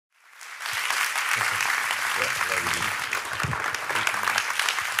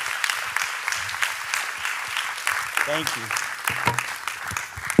Thank you.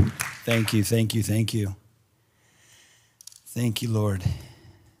 Thank you, thank you, thank you. Thank you, Lord.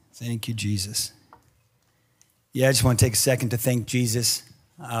 Thank you, Jesus. Yeah, I just want to take a second to thank Jesus.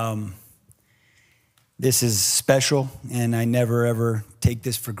 This is special, and I never, ever take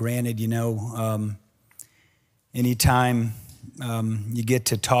this for granted. You know, anytime you get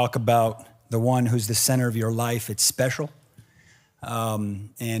to talk about the one who's the center of your life, it's special.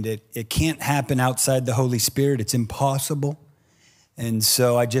 And it can't happen outside the Holy Spirit. It's impossible. And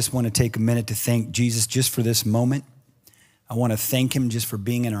so I just want to take a minute to thank Jesus just for this moment. I want to thank him just for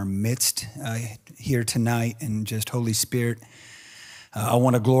being in our midst here tonight, and just Holy Spirit, I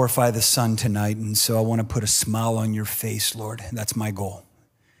want to glorify the Son tonight. And so I want to put a smile on your face, Lord. That's my goal.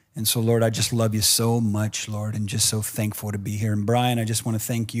 And so, Lord, I just love you so much, Lord, and just so thankful to be here. And Brian, I just want to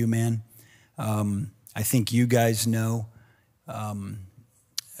thank you, man. I think you guys know when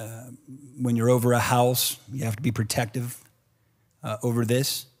you're over a house, you have to be protective over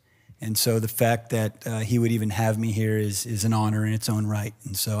this. And so the fact that he would even have me here is an honor in its own right.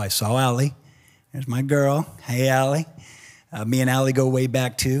 And so I saw Allie. There's my girl. Hey, Allie. Me and Allie go way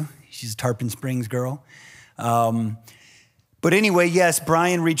back, too. She's a Tarpon Springs girl. But anyway, yes,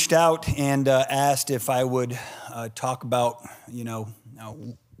 Brian reached out and asked if I would talk about, you know,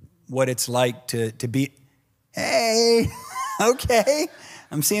 what it's like to be. Hey, okay.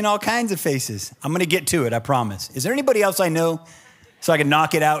 I'm seeing all kinds of faces. I'm going to get to it, I promise. Is there anybody else I know so I can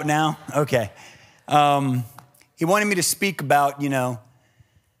knock it out now? Okay. He wanted me to speak about, you know,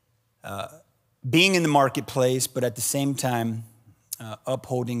 being in the marketplace, but at the same time,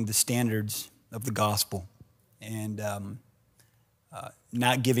 upholding the standards of the gospel and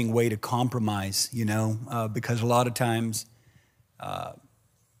not giving way to compromise, you know, because a lot of times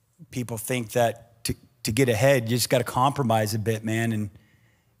people think that to get ahead, you just got to compromise a bit, man,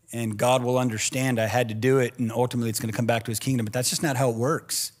 and God will understand I had to do it, and ultimately it's going to come back to his kingdom, but that's just not how it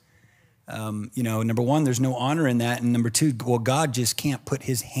works. You know, number one, there's no honor in that, and number two, well, God just can't put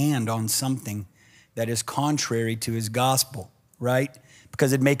his hand on something that is contrary to his gospel, right?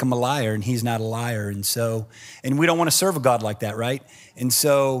 Because it'd make him a liar, and he's not a liar, and we don't want to serve a God like that, right? And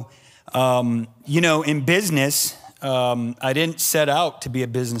so, you know, in business, I didn't set out to be a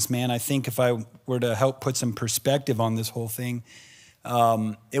businessman. I think if I were to help put some perspective on this whole thing,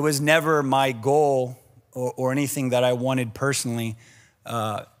 it was never my goal or anything that I wanted personally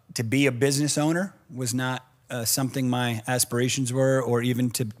to be a business owner. Was not something my aspirations were, or even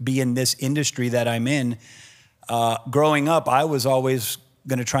to be in this industry that I'm in. Growing up, I was always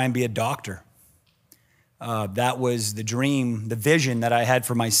going to try and be a doctor. That was the dream, the vision that I had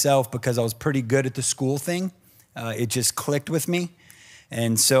for myself, because I was pretty good at the school thing. It just clicked with me.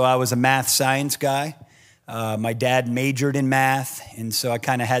 And so I was a math science guy. My dad majored in math, and so I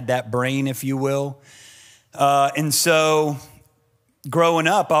kind of had that brain, if you will. And so growing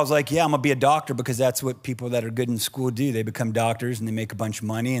up, I was like, yeah, I'm going to be a doctor, because that's what people that are good in school do. They become doctors, and they make a bunch of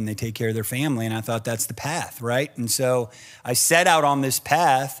money, and they take care of their family, and I thought that's the path, right? And so I set out on this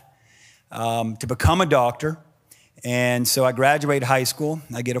path to become a doctor. And so I graduate high school.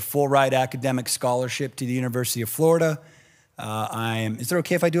 I get a full ride academic scholarship to the University of Florida. Is it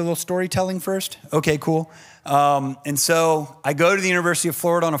okay if I do a little storytelling first? Okay, cool. And so I go to the University of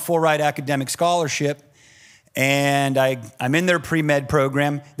Florida on a full ride academic scholarship, and I'm in their pre-med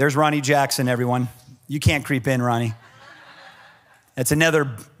program. There's Ronnie Jackson, everyone. You can't creep in, Ronnie. That's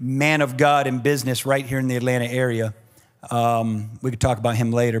another man of God in business right here in the Atlanta area. We could talk about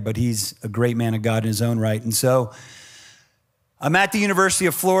him later, but he's a great man of God in his own right. And so I'm at the University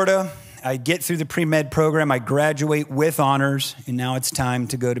of Florida. I get through the pre-med program. I graduate with honors, and now it's time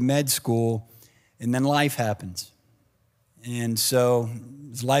to go to med school, and then life happens. And so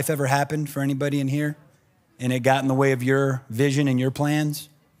has life ever happened for anybody in here? And it got in the way of your vision and your plans?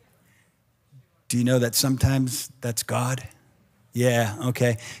 Do you know that sometimes that's God? Yeah,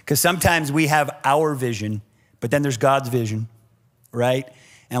 okay. Because sometimes we have our vision, but then there's God's vision, right?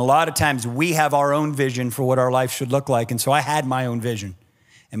 And a lot of times we have our own vision for what our life should look like. And so I had my own vision.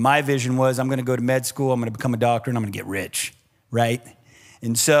 And my vision was, I'm going to go to med school, I'm going to become a doctor, and I'm going to get rich, right?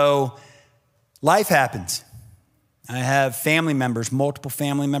 And so life happens. I have family members, multiple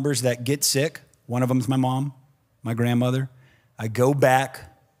family members that get sick. One of them is my mom, my grandmother. I go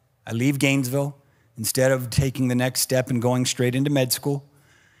back. I leave Gainesville instead of taking the next step and going straight into med school.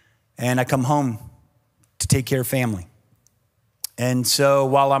 And I come home to take care of family. And so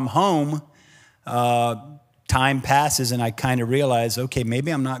while I'm home, time passes, and I kind of realize, okay,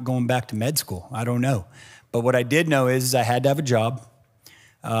 maybe I'm not going back to med school. I don't know. But what I did know is I had to have a job.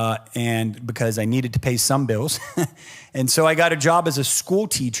 and because I needed to pay some bills. And so I got a job as a school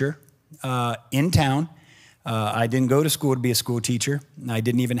teacher in town. I didn't go to school to be a school teacher. I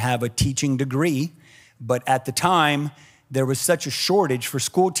didn't even have a teaching degree. But at the time, there was such a shortage for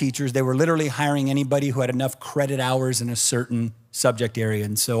school teachers, they were literally hiring anybody who had enough credit hours in a certain subject area.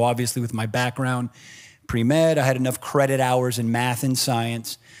 And so obviously with my background, pre-med, I had enough credit hours in math and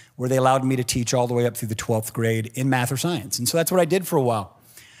science where they allowed me to teach all the way up through the 12th grade in math or science. And so that's what I did for a while.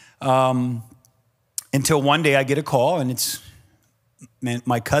 Until one day I get a call, and it's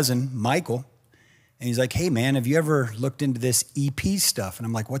my cousin, Michael, and he's like, hey man, have you ever looked into this EP stuff? And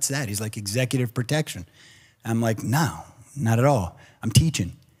I'm like, what's that? He's like, executive protection. I'm like, no, not at all. I'm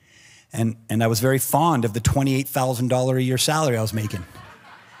teaching. And I was very fond of the $28,000 a year salary I was making.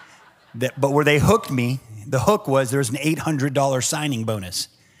 But where they hooked me, the hook was there was an $800 signing bonus.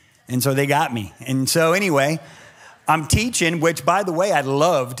 And so they got me. And so anyway, I'm teaching, which by the way, I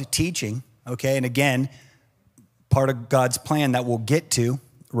loved teaching, okay? And again, part of God's plan that we'll get to,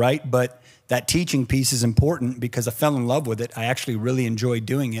 right? But that teaching piece is important because I fell in love with it. I actually really enjoyed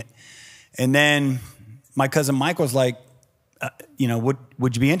doing it. And then my cousin Michael's like,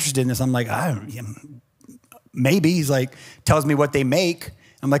 would you be interested in this? I'm like, maybe. He's like, tells me what they make.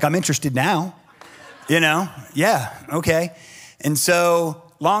 I'm like, I'm interested now. Yeah, okay. And so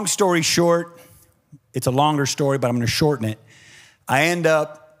long story short, it's a longer story, but I'm going to shorten it. I end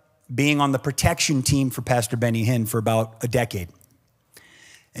up being on the protection team for Pastor Benny Hinn for about a decade.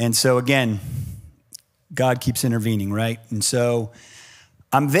 And so again, God keeps intervening, right? And so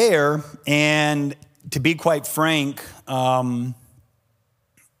I'm there, and to be quite frank, I'm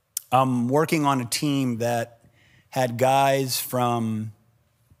working on a team that had guys from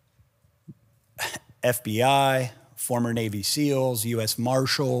FBI, former Navy SEALs, U.S.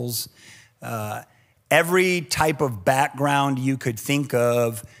 Marshals, every type of background you could think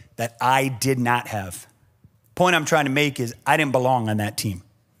of that I did not have. The point I'm trying to make is I didn't belong on that team.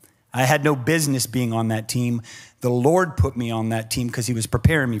 I had no business being on that team. The Lord put me on that team because he was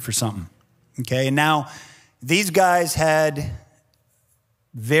preparing me for something. Okay, and now these guys had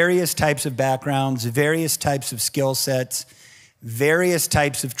various types of backgrounds, various types of skill sets, various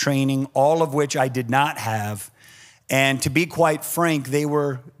types of training, all of which I did not have. And to be quite frank, they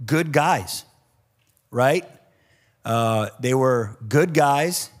were good guys, right? They were good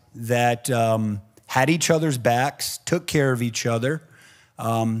guys that had each other's backs, took care of each other.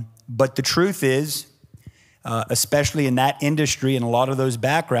 But the truth is, especially in that industry and a lot of those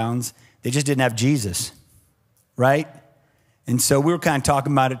backgrounds, they just didn't have Jesus, right? And so we were kind of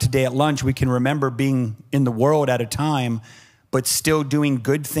talking about it today at lunch. We can remember being in the world at a time, but still doing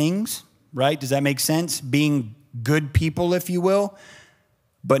good things, right? Does that make sense? Being good people, if you will,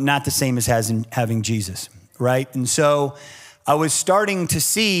 but not the same as having Jesus, right? And so I was starting to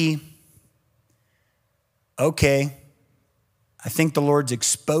see, okay, I think the Lord's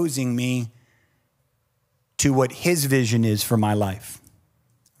exposing me to what his vision is for my life,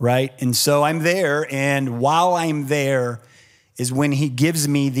 right? And so I'm there, and while I'm there is when he gives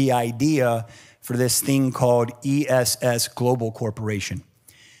me the idea for this thing called ESS Global Corporation.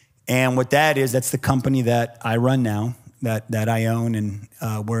 And what that is, that's the company that I run now, that I own, and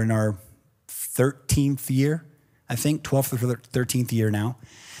we're in our 13th year, I think, 12th or 13th year now.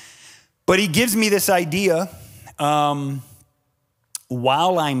 But he gives me this idea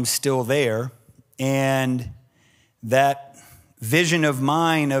while I'm still there, and that vision of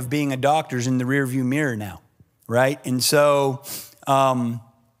mine of being a doctor is in the rearview mirror now, right? And so, of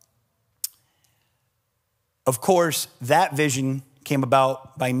course, that vision came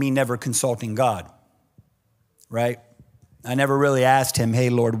about by me never consulting God, right? I never really asked him, hey,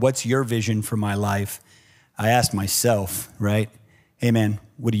 Lord, what's your vision for my life? I asked myself, right? Hey, man,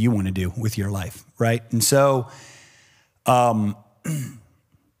 what do you want to do with your life, right? And so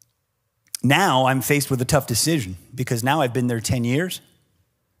now I'm faced with a tough decision because now I've been there 10 years.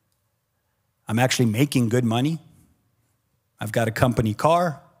 I'm actually making good money. I've got a company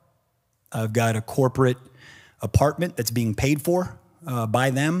car. I've got a corporate apartment that's being paid for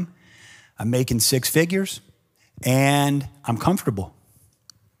by them. I'm making 6 figures and I'm comfortable,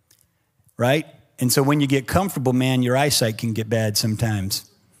 right? And so when you get comfortable, man, your eyesight can get bad sometimes,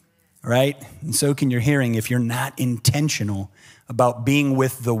 right? And so can your hearing if you're not intentional about being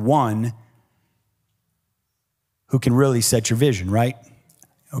with the one who can really set your vision, right?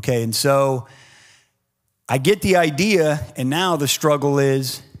 Okay, and so I get the idea, and now the struggle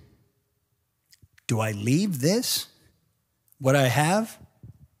is, do I leave this, what I have,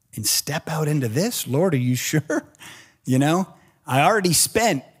 and step out into this? Lord, are you sure? You know, I already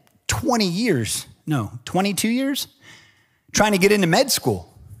spent 22 years trying to get into med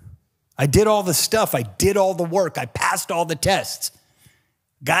school. I did all the stuff. I did all the work. I passed all the tests.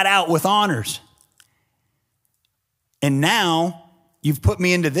 Got out with honors. And now you've put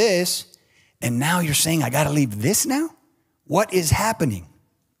me into this, and now you're saying I got to leave this now? What is happening?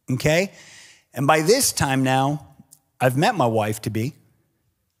 Okay? And by this time now, I've met my wife-to-be.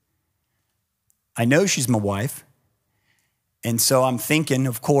 I know she's my wife. And so I'm thinking,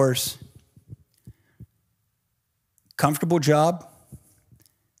 of course, comfortable job,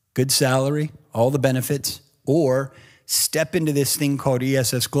 good salary, all the benefits, or step into this thing called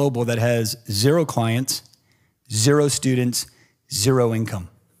ESS Global that has 0 clients, 0 students, 0 income.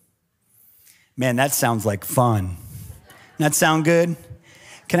 Man, that sounds like fun. Doesn't that sound good?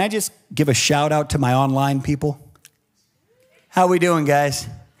 Can I just give a shout out to my online people? How we doing, guys?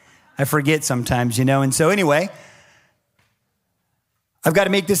 I forget sometimes, And so anyway, I've got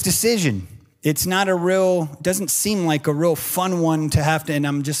to make this decision. It's not doesn't seem like a real fun one to have to, and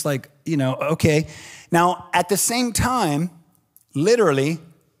I'm just like, okay. Now, at the same time, literally,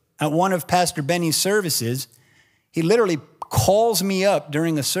 at one of Pastor Benny's services, he literally calls me up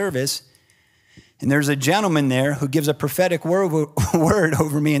during a service, and there's a gentleman there who gives a prophetic word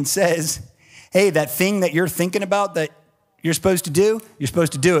over me and says, hey, that thing that you're thinking about that you're supposed to do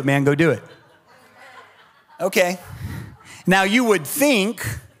it, man. Go do it. Okay. Now, you would think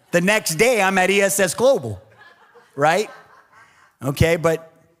the next day I'm at ESS Global, right? Okay,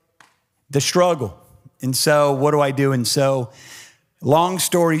 but the struggle. And so what do I do? And so long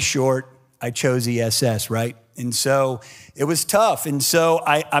story short, I chose ESS, right? And so it was tough. And so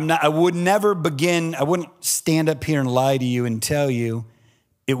I wouldn't stand up here and lie to you and tell you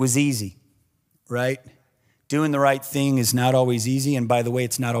it was easy, right? Doing the right thing is not always easy. And by the way,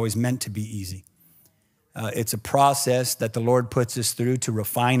 it's not always meant to be easy. It's a process that the Lord puts us through to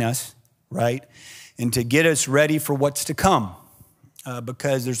refine us, right? And to get us ready for what's to come,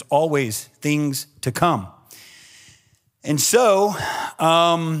 because there's always things to come. And so,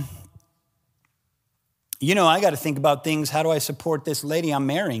 I got to think about things. How do I support this lady I'm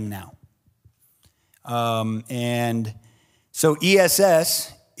marrying now? And so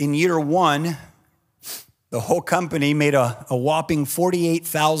ESS, in year 1, the whole company made a whopping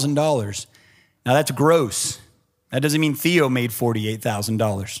 $48,000. Now, that's gross. That doesn't mean Theo made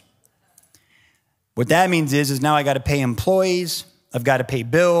 $48,000. What that means is now I got to pay employees, I've got to pay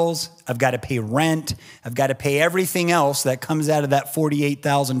bills, I've got to pay rent, I've got to pay everything else that comes out of that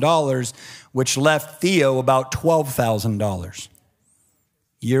 $48,000, which left Theo about $12,000.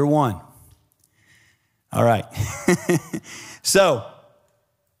 Year 1. All right. So,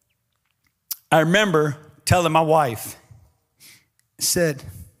 I remember telling my wife, I said,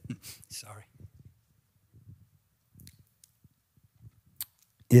 sorry.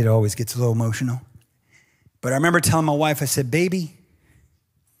 It always gets a little emotional. But I remember telling my wife, I said, baby,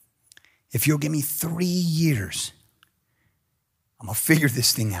 if you'll give me 3 years, I'm going to figure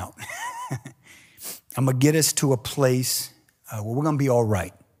this thing out. I'm going to get us to a place where we're going to be all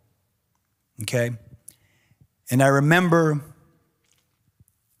right. Okay? And I remember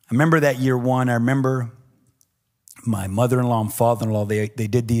that year 1, I remember my mother-in-law and father-in-law, they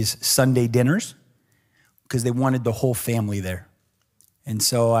did these Sunday dinners because they wanted the whole family there. And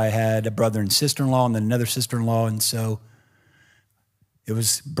so I had a brother and sister-in-law and then another sister-in-law. And so it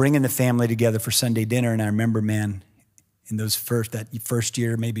was bringing the family together for Sunday dinner. And I remember, man, in that first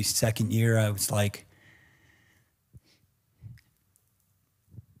year, maybe second year, I was like,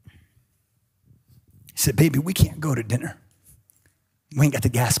 I said, baby, we can't go to dinner. We ain't got the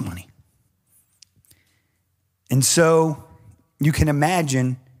gas money. And so you can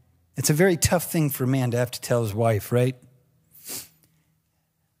imagine it's a very tough thing for a man to have to tell his wife, right?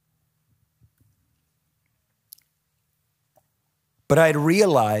 But I had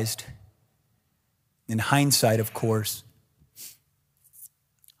realized, in hindsight, of course,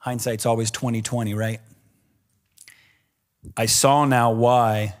 hindsight's always 20/20, right? I saw now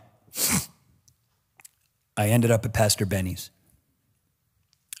why I ended up at Pastor Benny's.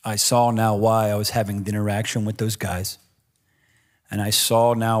 I saw now why I was having the interaction with those guys. And I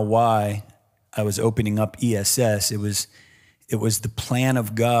saw now why I was opening up ESS. It was the plan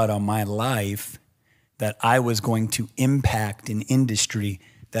of God on my life that I was going to impact an industry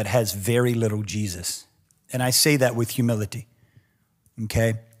that has very little Jesus. And I say that with humility,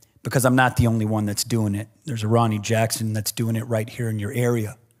 okay? Because I'm not the only one that's doing it. There's a Ronnie Jackson that's doing it right here in your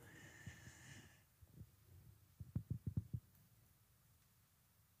area.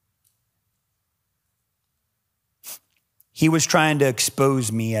 He was trying to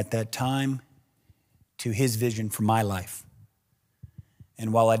expose me at that time to his vision for my life.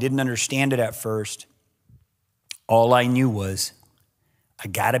 And while I didn't understand it at first, all I knew was I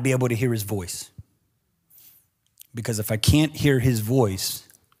got to be able to hear his voice. Because if I can't hear his voice,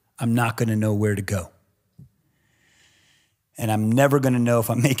 I'm not going to know where to go. And I'm never going to know if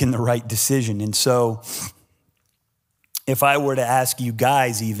I'm making the right decision. And so if I were to ask you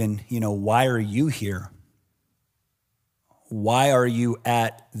guys even, why are you here? Why are you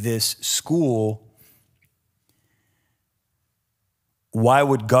at this school? Why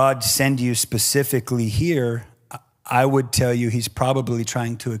would God send you specifically here? I would tell you he's probably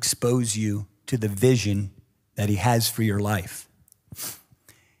trying to expose you to the vision that he has for your life.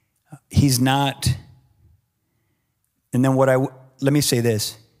 He's not, and then let me say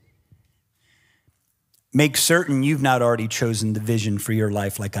this. Make certain you've not already chosen the vision for your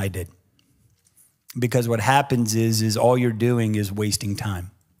life like I did. Because what happens is all you're doing is wasting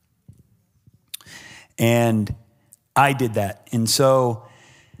time. And I did that. And so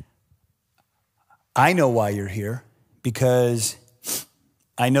I know why you're here, because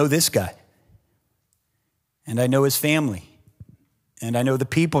I know this guy. And I know his family. And I know the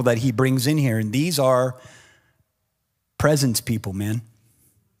people that he brings in here. And these are presence people, man.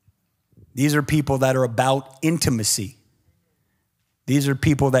 These are people that are about intimacy. These are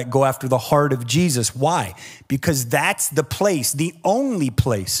people that go after the heart of Jesus. Why? Because that's the place, the only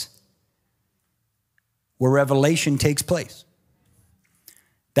place where revelation takes place.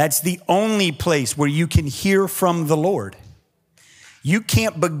 That's the only place where you can hear from the Lord. You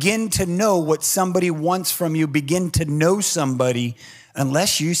can't begin to know what somebody wants from you, begin to know somebody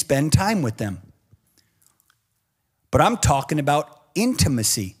unless you spend time with them. But I'm talking about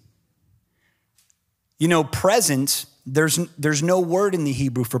intimacy. Presence, there's no word in the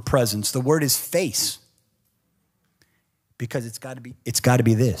Hebrew for presence. The word is face. Because it's got to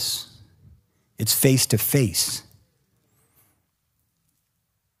be this. It's face to face.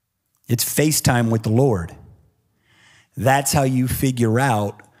 It's FaceTime with the Lord. That's how you figure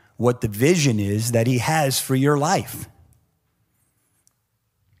out what the vision is that he has for your life.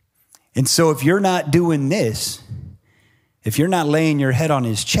 And so if you're not doing this, if you're not laying your head on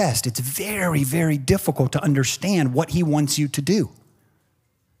his chest, it's very, very difficult to understand what he wants you to do.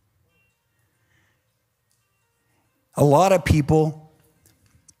 A lot of people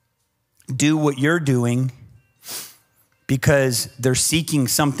do what you're doing because they're seeking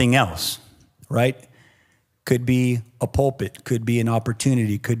something else, right? Could be a pulpit, could be an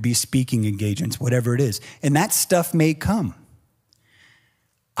opportunity, could be speaking engagements, whatever it is. And that stuff may come.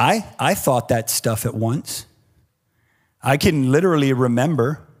 I thought that stuff at once. I can literally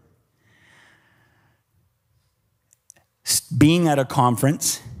remember being at a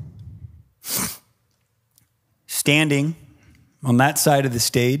conference, standing on that side of the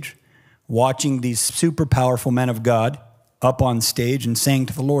stage, watching these super powerful men of God up on stage and saying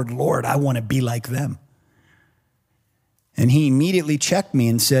to the Lord, Lord, I want to be like them. And he immediately checked me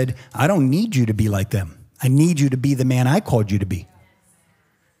and said, I don't need you to be like them. I need you to be the man I called you to be.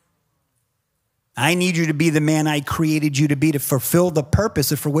 I need you to be the man I created you to be, to fulfill the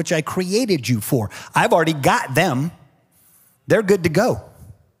purpose for which I created you for. I've already got them. They're good to go.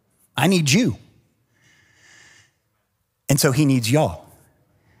 I need you. And so he needs y'all.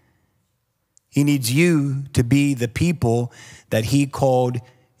 He needs you to be the people that he called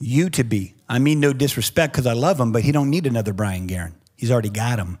you to be. I mean no disrespect because I love him, but he don't need another Brian Guerin. He's already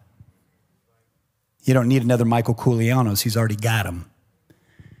got him. You don't need another Michael Koulianos. He's already got him.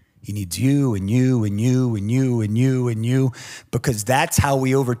 He needs you and you and you and you and you and you, because that's how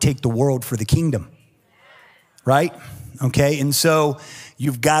we overtake the world for the kingdom, right? Okay, and so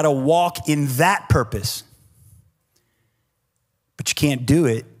you've got to walk in that purpose, but you can't do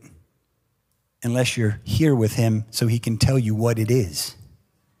it unless you're here with him so he can tell you what it is.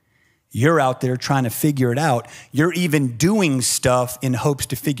 You're out there trying to figure it out. You're even doing stuff in hopes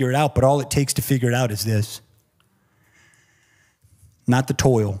to figure it out, but all it takes to figure it out is this. Not the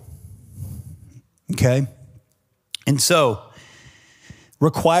toil. Okay? And so,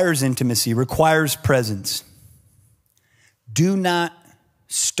 requires intimacy, requires presence. Do not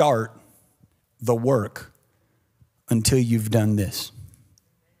start the work until you've done this.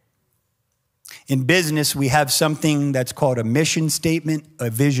 In business, we have something that's called a mission statement, a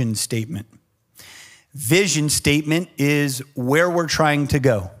vision statement. Vision statement is where we're trying to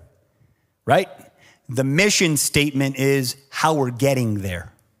go, right? The mission statement is how we're getting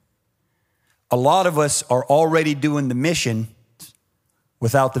there. A lot of us are already doing the mission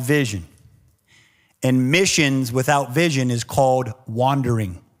without the vision. And missions without vision is called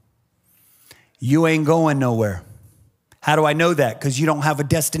wandering. You ain't going nowhere. How do I know that? Because you don't have a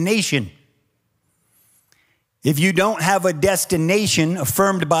destination. If you don't have a destination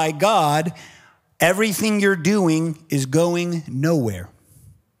affirmed by God, everything you're doing is going nowhere.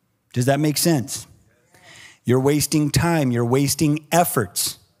 Does that make sense? You're wasting time. You're wasting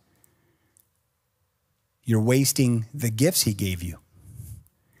efforts. You're wasting the gifts he gave you.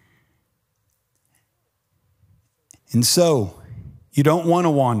 And so, you don't want to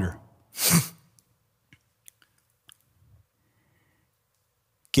wander.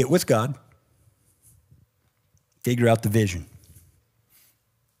 Get with God. Figure out the vision.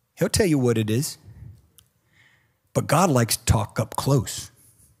 He'll tell you what it is. But God likes to talk up close.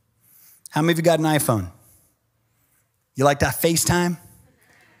 How many of you got an iPhone? You like that FaceTime?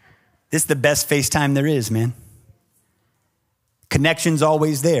 This is the best FaceTime there is, man. Connection's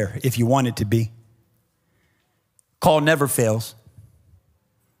always there if you want it to be. Call never fails.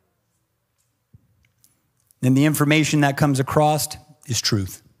 And the information that comes across is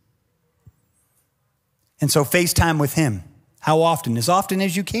truth. And so FaceTime with him. How often? As often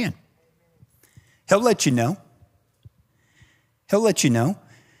as you can. He'll let you know. He'll let you know.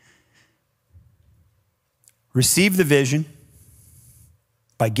 Receive the vision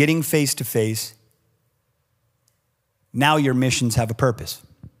by getting face to face. Now your missions have a purpose.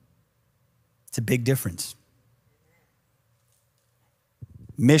 It's a big difference.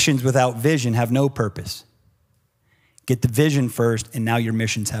 Missions without vision have no purpose. Get the vision first, and now your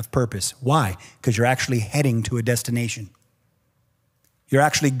missions have purpose. Why? Because you're actually heading to a destination. You're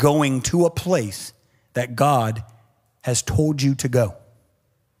actually going to a place that God has told you to go.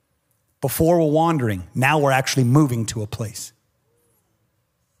 Before we're wandering, now we're actually moving to a place.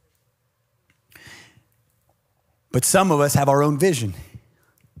 But some of us have our own vision.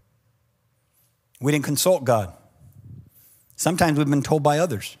 We didn't consult God. Sometimes we've been told by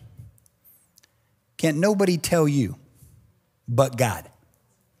others. Can't nobody tell you but God.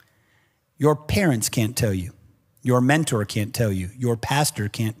 Your parents can't tell you. Your mentor can't tell you. Your pastor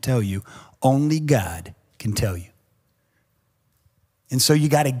can't tell you. Only God can tell you. And so you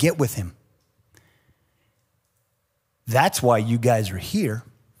got to get with him. That's why you guys are here,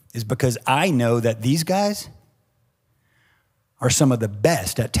 is because I know that these guys are some of the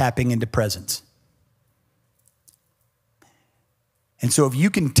best at tapping into presence. And so if you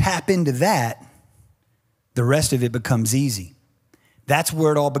can tap into that, the rest of it becomes easy. That's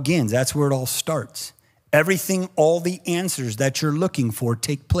where it all begins. That's where it all starts. Everything, all the answers that you're looking for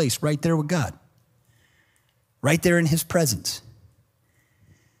take place right there with God. Right there in his presence.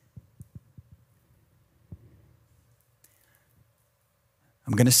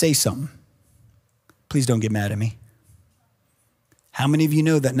 I'm going to say something. Please don't get mad at me. How many of you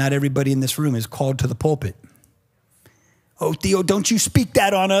know that not everybody in this room is called to the pulpit? Oh, Theo, don't you speak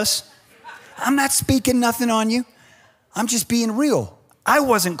that on us. I'm not speaking nothing on you. I'm just being real. I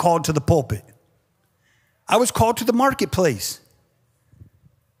wasn't called to the pulpit. I was called to the marketplace.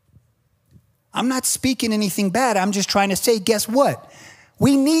 I'm not speaking anything bad. I'm just trying to say, guess what?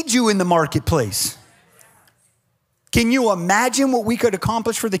 We need you in the marketplace. Can you imagine what we could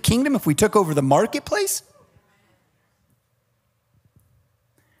accomplish for the kingdom if we took over the marketplace?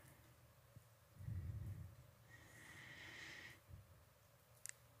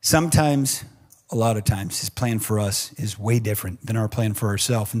 Sometimes, a lot of times, his plan for us is way different than our plan for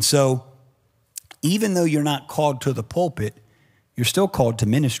ourselves. And so, even though you're not called to the pulpit, you're still called to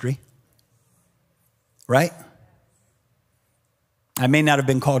ministry. Right? I may not have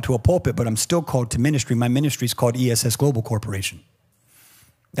been called to a pulpit, but I'm still called to ministry. My ministry is called ESS Global Corporation.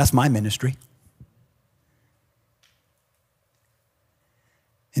 That's my ministry.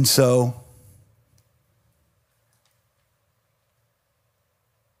 And so,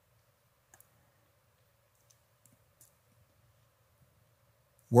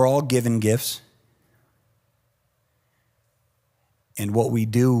 we're all given gifts. And what we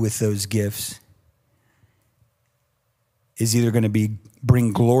do with those gifts is either going to be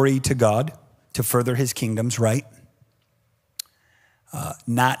bring glory to God to further his kingdoms, right?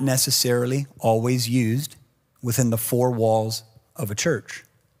 Not necessarily always used within the four walls of a church.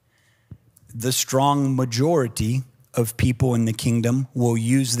 The strong majority of people in the kingdom will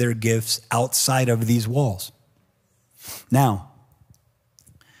use their gifts outside of these walls. Now,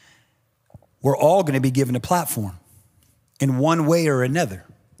 we're all going to be given a platform in one way or another.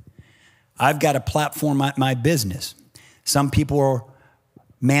 I've got a platform at my business. Some people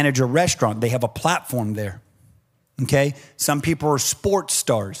manage a restaurant. They have a platform there, okay? Some people are sports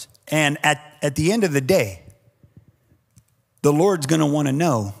stars. And at the end of the day, the Lord's going to want to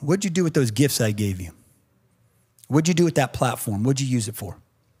know, what'd you do with those gifts I gave you? What'd you do with that platform? What'd you use it for?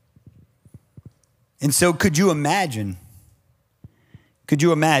 And so could you imagine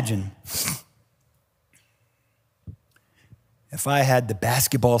if I had the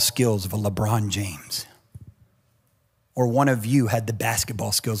basketball skills of a LeBron James? or one of you had the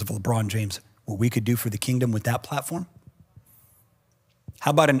basketball skills of LeBron James, what we could do for the kingdom with that platform?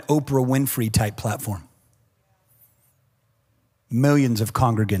 How about an Oprah Winfrey type platform? Millions of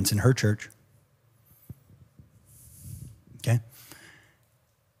congregants in her church. Okay.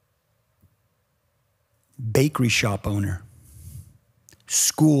 Bakery shop owner,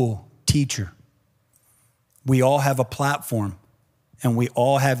 school teacher. We all have a platform and we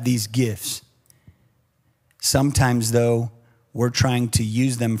all have these gifts. Sometimes, though, we're trying to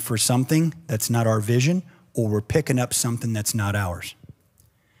use them for something that's not our vision, or we're picking up something that's not ours.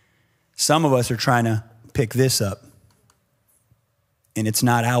 Some of us are trying to pick this up, and it's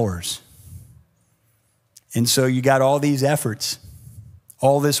not ours. And so you got all these efforts,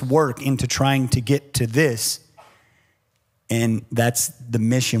 all this work into trying to get to this, and that's the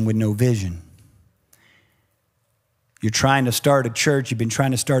mission with no vision. You're trying to start a church. You've been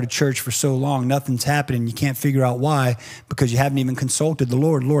trying to start a church for so long. Nothing's happening. You can't figure out why because you haven't even consulted the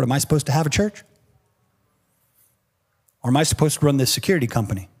Lord. Lord, am I supposed to have a church? Or am I supposed to run this security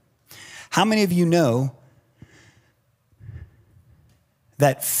company? How many of you know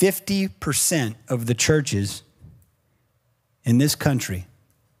that 50% of the churches in this country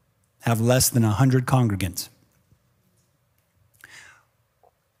have less than 100 congregants?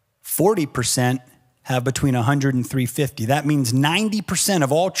 40% have between 100 and 350. That means 90%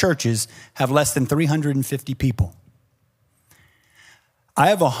 of all churches have less than 350 people. I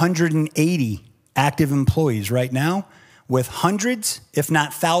have 180 active employees right now with hundreds, if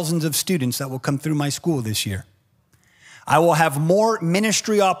not thousands of students that will come through my school this year. I will have more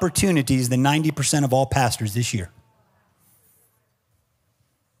ministry opportunities than 90% of all pastors this year.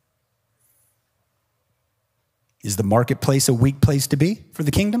 Is the marketplace a weak place to be for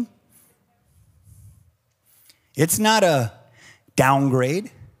the kingdom? It's not a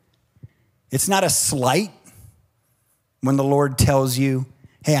downgrade. It's not a slight when the Lord tells you,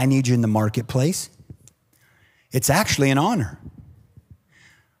 hey, I need you in the marketplace. It's actually an honor.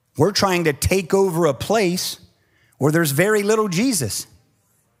 We're trying to take over a place where there's very little Jesus.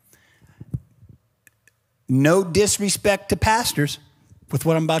 No disrespect to pastors with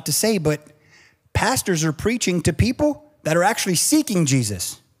what I'm about to say, but pastors are preaching to people that are actually seeking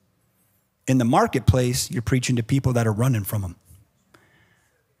Jesus. In the marketplace, you're preaching to people that are running from him.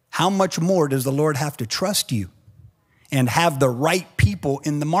 How much more does the Lord have to trust you and have the right people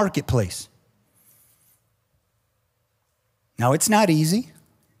in the marketplace? Now, it's not easy,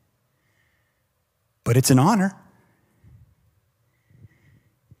 but it's an honor.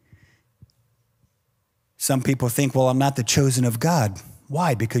 Some people think, well, I'm not the chosen of God.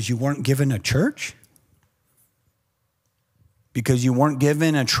 Why? Because you weren't given a church? Because you weren't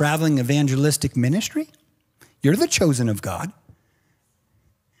given a traveling evangelistic ministry? You're the chosen of God.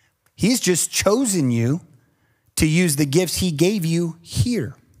 He's just chosen you to use the gifts he gave you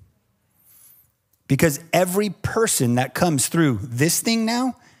here. Because every person that comes through this thing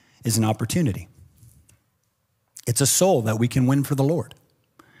now is an opportunity. It's a soul that we can win for the Lord.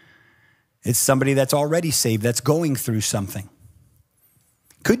 It's somebody that's already saved, that's going through something.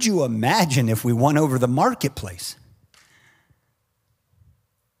 Could you imagine if we won over the marketplace?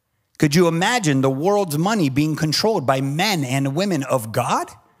 Could you imagine the world's money being controlled by men and women of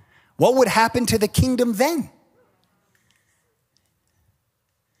God? What would happen to the kingdom then?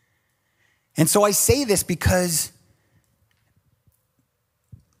 And so I say this because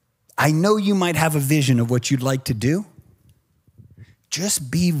I know you might have a vision of what you'd like to do. Just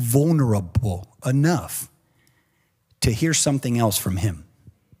be vulnerable enough to hear something else from him.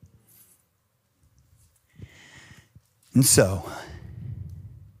 And so,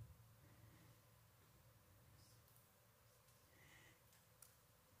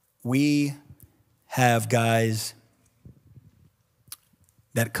 we have guys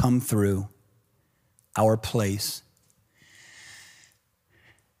that come through our place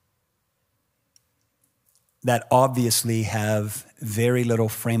that obviously have very little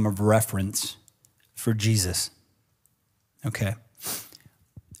frame of reference for Jesus. Okay.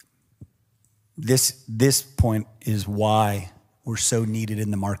 This point is why we're so needed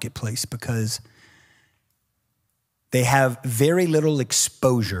in the marketplace, because they have very little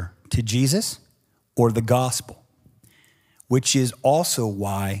exposure to Jesus or the gospel, which is also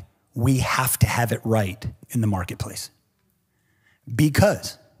why we have to have it right in the marketplace.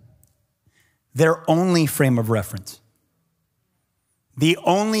 Because their only frame of reference, the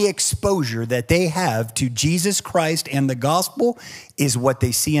only exposure that they have to Jesus Christ and the gospel is what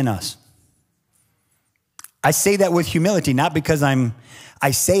they see in us. I say that with humility, not because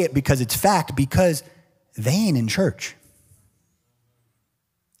I say it because it's fact, because they ain't in church.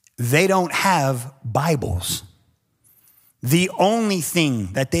 They don't have Bibles. The only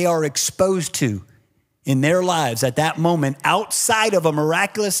thing that they are exposed to in their lives at that moment, outside of a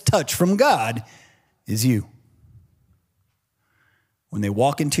miraculous touch from God, is you. When they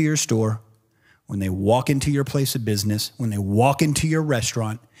walk into your store, when they walk into your place of business, when they walk into your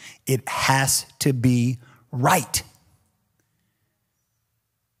restaurant, it has to be right.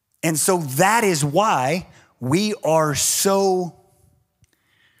 And so that is why we are so,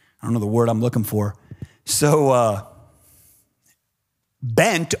 I don't know the word I'm looking for, so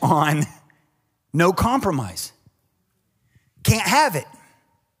bent on no compromise. Can't have it.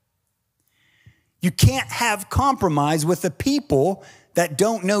 You can't have compromise with the people that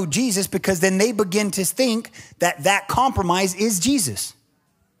don't know Jesus, because then they begin to think that that compromise is Jesus.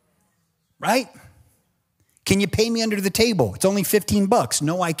 Right? Can you pay me under the table? It's only $15.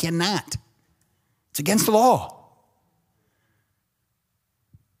 No, I cannot. It's against the law.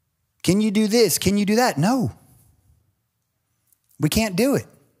 Can you do this? Can you do that? No. We can't do it.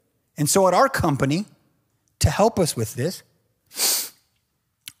 And so at our company, to help us with this,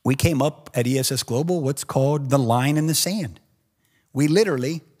 we came up at ESS Global what's called the line in the sand. We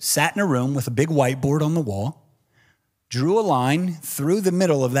literally sat in a room with a big whiteboard on the wall, drew a line through the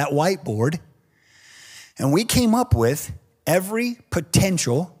middle of that whiteboard, and we came up with every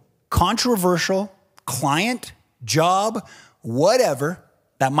potential controversial client, job, whatever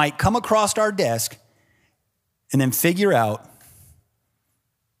that might come across our desk, and then figure out,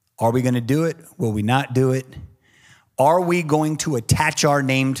 are we going to do it? Will we not do it? Are we going to attach our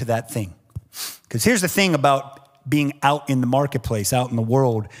name to that thing? Because here's the thing about being out in the marketplace, out in the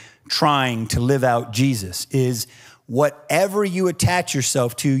world, trying to live out Jesus, is whatever you attach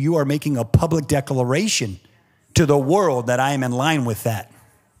yourself to, you are making a public declaration to the world that I am in line with that.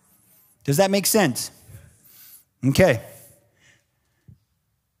 Does that make sense? Okay.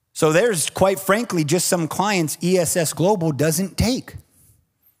 So there's, quite frankly, just some clients ESS Global doesn't take.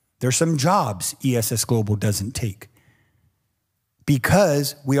 There's some jobs ESS Global doesn't take,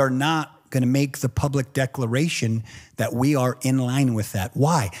 because we are not going to make the public declaration that we are in line with that.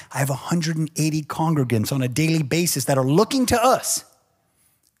 Why? I have 180 congregants on a daily basis that are looking to us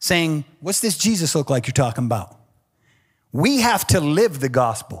saying, what's this Jesus look like you're talking about? We have to live the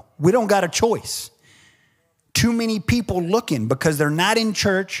gospel. We don't got a choice. Too many people looking because they're not in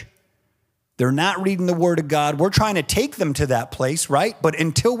church. They're not reading the word of God. We're trying to take them to that place, right? But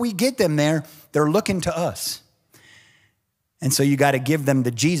until we get them there, they're looking to us. And so you got to give them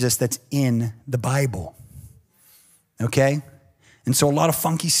the Jesus that's in the Bible. Okay? And so a lot of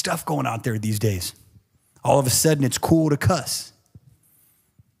funky stuff going out there these days. All of a sudden, it's cool to cuss.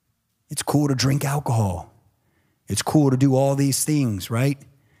 It's cool to drink alcohol. It's cool to do all these things, right?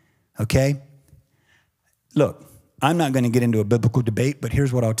 Okay? Look, I'm not going to get into a biblical debate, but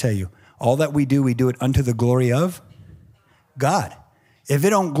here's what I'll tell you. All that we do it unto the glory of God. If it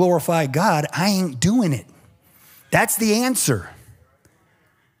don't glorify God, I ain't doing it. That's the answer.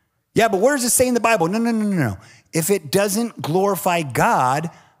 Yeah, but where does it say in the Bible? No. If it doesn't glorify God,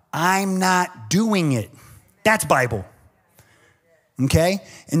 I'm not doing it. That's Bible. Okay?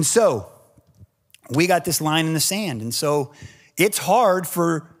 And so we got this line in the sand. And so it's hard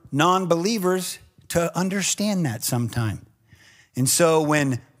for non-believers to understand that sometime. And so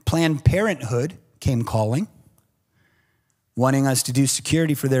when Planned Parenthood came calling, wanting us to do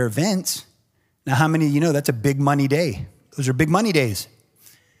security for their events, now, how many of you know that's a big money day? Those are big money days.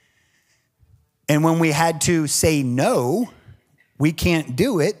 And when we had to say no, we can't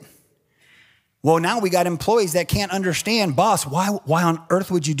do it. Well, now we got employees that can't understand, boss, why on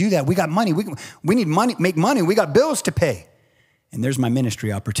earth would you do that? We got money. We need money, make money. We got bills to pay. And there's my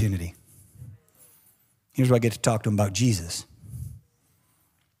ministry opportunity. Here's where I get to talk to them about Jesus.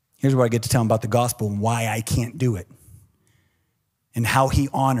 Here's where I get to tell them about the gospel and why I can't do it and how he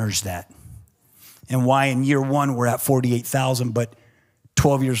honors that. And why in year one we're at 48,000, but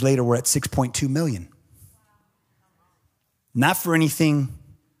 12 years later we're at 6.2 million. Not for anything,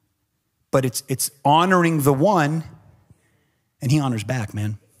 but it's honoring the one, and he honors back,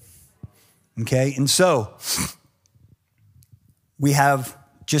 man. Okay, and so we have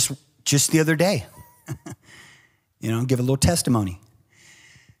just the other day, give a little testimony.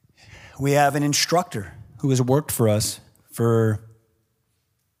 We have an instructor who has worked for us for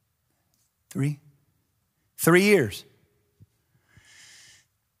 3 years.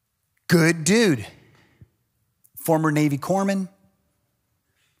 Good dude. Former Navy corpsman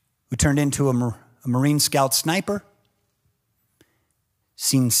who turned into a Marine Scout sniper.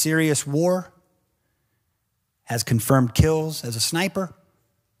 Seen serious war. Has confirmed kills as a sniper.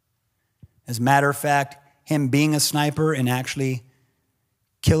 As a matter of fact, him being a sniper and actually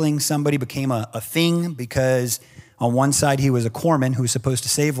killing somebody became a thing because On one side, he was a corpsman who was supposed to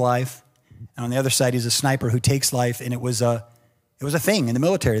save life. And on the other side, he's a sniper who takes life. And it was a thing in the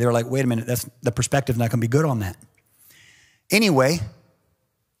military. They were like, wait a minute, that's the perspective's not going to be good on that. Anyway,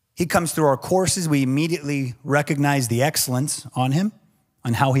 he comes through our courses. We immediately recognize the excellence on him,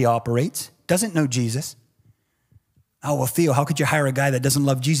 on how he operates. Doesn't know Jesus. Oh, well, Theo, how could you hire a guy that doesn't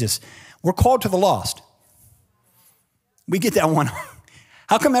love Jesus? We're called to the lost. We get that one.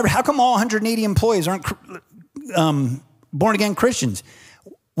 How come all 180 employees aren't born-again Christians?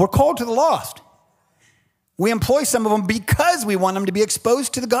 We're called to the lost. We employ some of them because we want them to be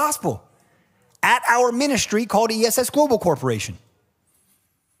exposed to the gospel at our ministry called ESS Global Corporation.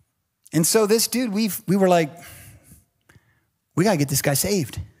 And so this dude, we were like, we got to get this guy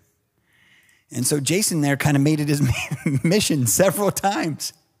saved. And so Jason there kind of made it his mission several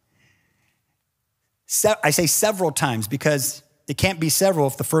times. I say several times because it can't be several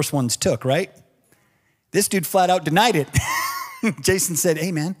if the first one's took, right? This dude flat out denied it. Jason said,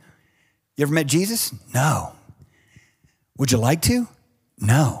 hey, man, you ever met Jesus? No. Would you like to?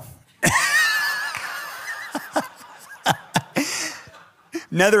 No.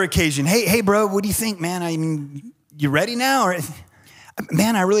 Another occasion, hey, bro, what do you think, man? I mean, you ready now? Or,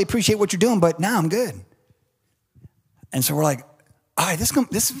 man, I really appreciate what you're doing, but now I'm good. And so we're like, all right, this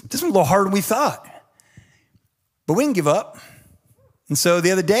is a little harder than we thought. But we didn't give up. And so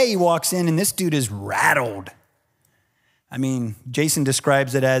the other day he walks in and this dude is rattled. I mean, Jason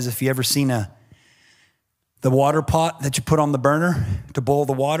describes it as if you ever seen the water pot that you put on the burner to boil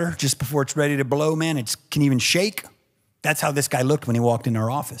the water just before it's ready to blow, man, it can even shake. That's how this guy looked when he walked in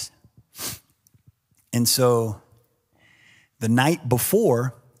our office. And so the night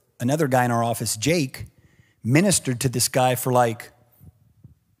before, another guy in our office, Jake, ministered to this guy for like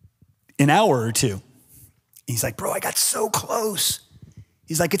an hour or two. He's like, bro, I got so close.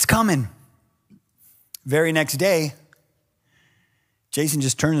 He's like, it's coming. Very next day, Jason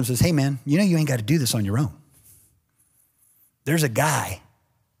just turns and says, hey, man, you know you ain't got to do this on your own. There's a guy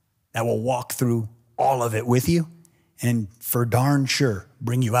that will walk through all of it with you and for darn sure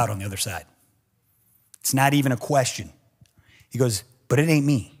bring you out on the other side. It's not even a question. He goes, but it ain't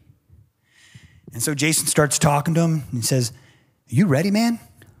me. And so Jason starts talking to him and he says, are you ready, man?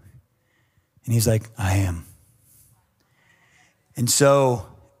 And he's like, I am. And so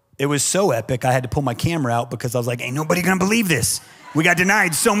it was so epic, I had to pull my camera out because I was like, ain't nobody gonna believe this. We got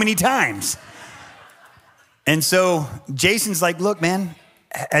denied so many times. And so Jason's like, look, man,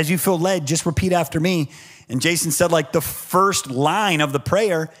 as you feel led, just repeat after me. And Jason said like the first line of the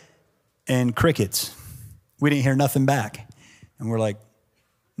prayer and crickets. We didn't hear nothing back. And we're like,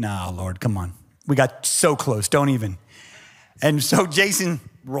 nah, Lord, come on. We got so close, don't even. And so Jason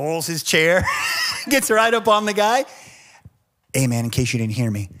rolls his chair, gets right up on the guy. Hey, man, in case you didn't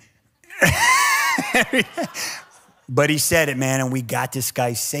hear me. But he said it, man, and we got this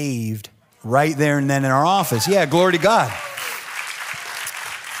guy saved right there and then in our office. Yeah, glory to God.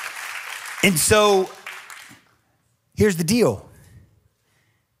 And so here's the deal.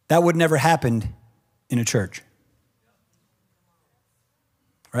 That would never happened in a church.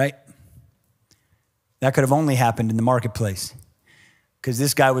 Right? That could have only happened in the marketplace because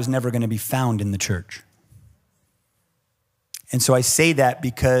this guy was never going to be found in the church. And so I say that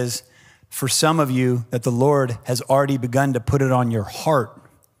because for some of you that the Lord has already begun to put it on your heart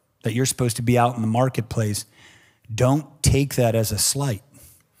that you're supposed to be out in the marketplace, don't take that as a slight.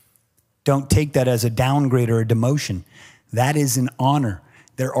 Don't take that as a downgrade or a demotion. That is an honor.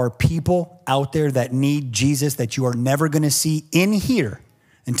 There are people out there that need Jesus that you are never going to see in here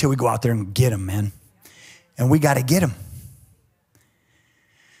until we go out there and get them, man. And we got to get them.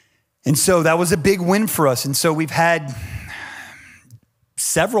 And so that was a big win for us. And so we've had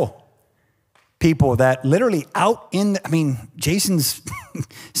several people that literally out in, Jason's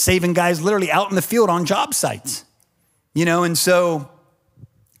saving guys literally out in the field on job sites, and so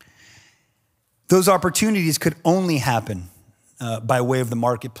those opportunities could only happen by way of the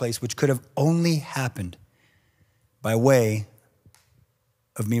marketplace, which could have only happened by way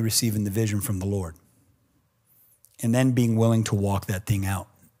of me receiving the vision from the Lord and then being willing to walk that thing out.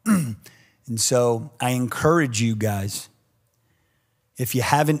 And so I encourage you guys, if you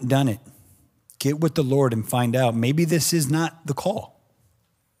haven't done it, get with the Lord and find out. Maybe this is not the call.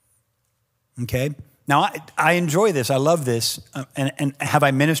 Okay? Now, I enjoy this. I love this. And have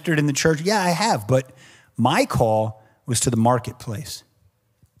I ministered in the church? Yeah, I have. But my call was to the marketplace.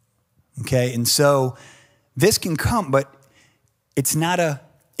 Okay? And so this can come, but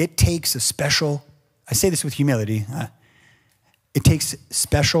it takes a special, I say this with humility, it takes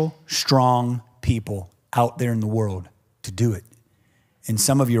special, strong people out there in the world to do it. And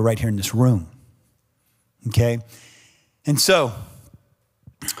some of you are right here in this room. Okay? And so,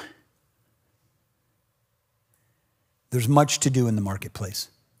 there's much to do in the marketplace.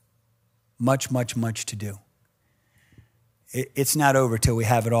 Much, much, much to do. It's not over till we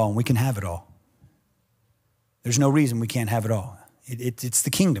have it all, and we can have it all. There's no reason we can't have it all. It's the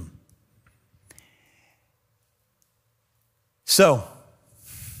kingdom. So,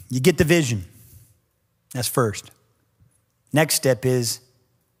 you get the vision. That's first. Next step is,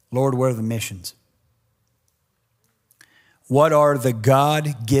 Lord, where are the missions? What are the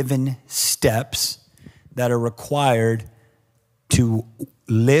God-given steps that are required to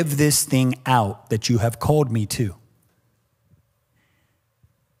live this thing out that you have called me to?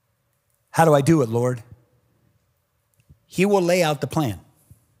 How do I do it, Lord? He will lay out the plan.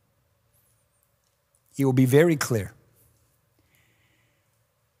 He will be very clear.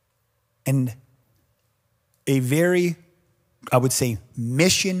 And a very, I would say,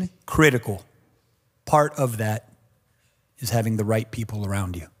 mission critical part of that is having the right people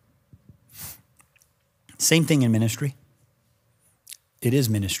around you. Same thing in ministry. It is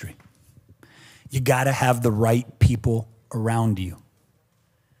ministry. You got to have the right people around you.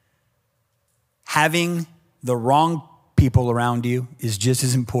 Having the wrong people around you is just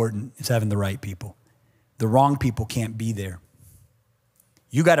as important as having the right people. The wrong people can't be there.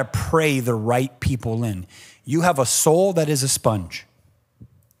 You got to pray the right people in. You have a soul that is a sponge.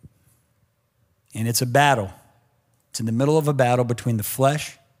 And it's a battle. It's in the middle of a battle between the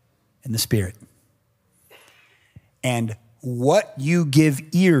flesh and the spirit. And what you give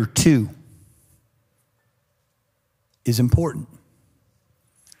ear to is important.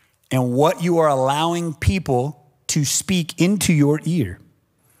 And what you are allowing people to speak into your ear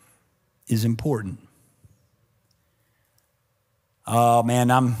is important. Oh man,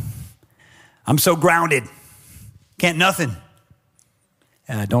 I'm so grounded. Can't nothing.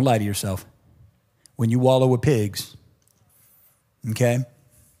 Don't lie to yourself. When you wallow with pigs, okay?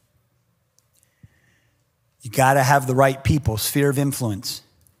 You got to have the right people. Sphere of influence.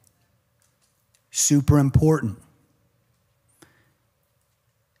 Super important.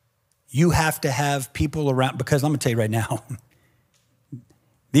 You have to have people around, because I'm going to tell you right now,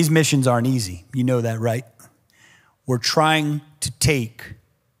 these missions aren't easy. You know that, right? We're trying to take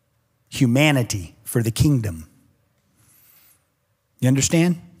humanity for the kingdom. You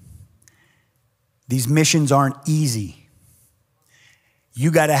understand? These missions aren't easy.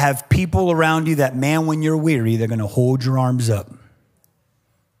 You got to have people around you that, man, when you're weary, they're going to hold your arms up.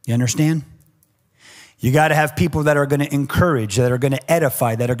 You understand? You got to have people that are going to encourage, that are going to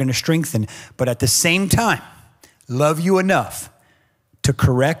edify, that are going to strengthen, but at the same time, love you enough to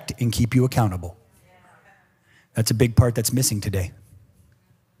correct and keep you accountable. That's a big part that's missing today.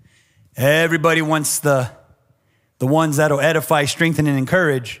 Everybody wants the ones that'll edify, strengthen, and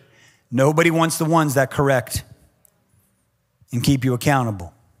encourage. Nobody wants the ones that correct and keep you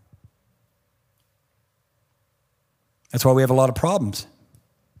accountable. That's why we have a lot of problems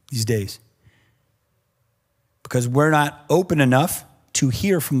these days. Because we're not open enough to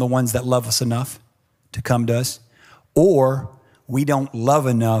hear from the ones that love us enough to come to us, or we don't love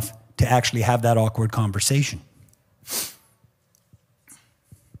enough to actually have that awkward conversation.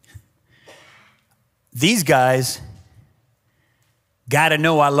 These guys got to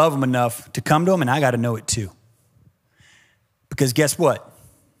know I love them enough to come to them, and I got to know it too. Because guess what?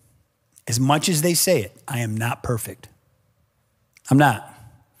 As much as they say it, I am not perfect. I'm not.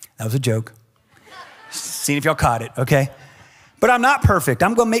 That was a joke. Seeing if y'all caught it, okay? But I'm not perfect.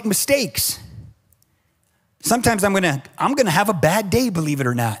 I'm going to make mistakes. Sometimes I'm going to have a bad day, believe it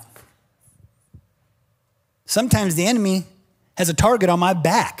or not. Sometimes the enemy has a target on my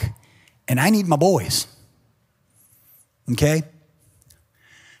back, and I need my boys. Okay?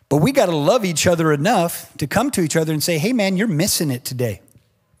 But we got to love each other enough to come to each other and say, hey, man, you're missing it today.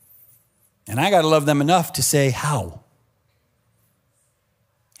 And I got to love them enough to say, how?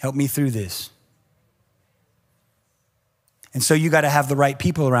 Help me through this. And so you got to have the right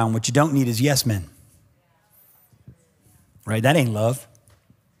people around. What you don't need is yes men. Right? That ain't love.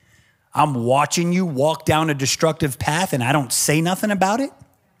 I'm watching you walk down a destructive path and I don't say nothing about it.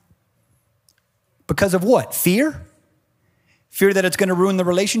 Because of what? Fear? Fear that it's going to ruin the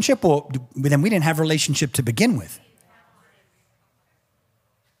relationship? Well, then we didn't have a relationship to begin with.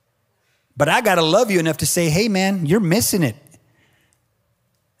 But I got to love you enough to say, hey, man, you're missing it.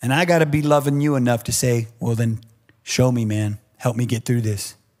 And I got to be loving you enough to say, well, then show me, man. Help me get through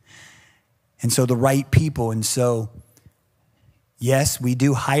this. And so the right people. And so, yes, we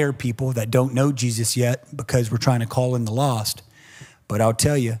do hire people that don't know Jesus yet because we're trying to call in the lost. But I'll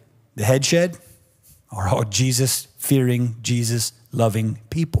tell you, the head shed are all Jesus-fearing, Jesus-loving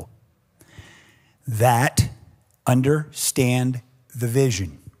people. That understand the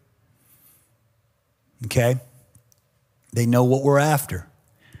vision. Okay? They know what we're after.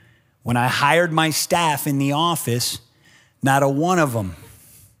 When I hired my staff in the office, not a one of them,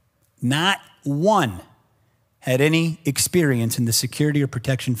 not one, had any experience in the security or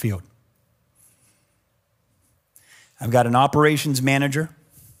protection field. I've got an operations manager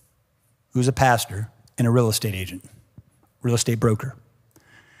who's a pastor and a real estate agent, real estate broker.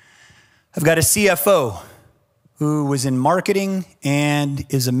 I've got a CFO who was in marketing and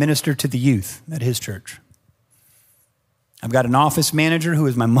is a minister to the youth at his church. I've got an office manager who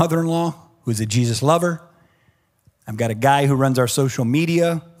is my mother-in-law, who is a Jesus lover. I've got a guy who runs our social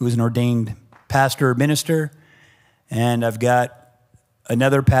media, who is an ordained pastor or minister. And I've got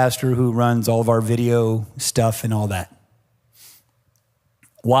another pastor who runs all of our video stuff and all that.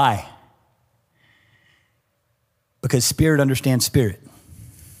 Why? Because spirit understands spirit.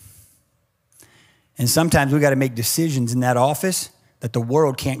 And sometimes we got to make decisions in that office that the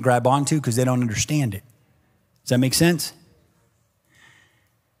world can't grab onto because they don't understand it. Does that make sense?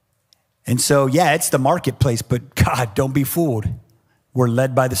 And so, yeah, it's the marketplace, but God, don't be fooled. We're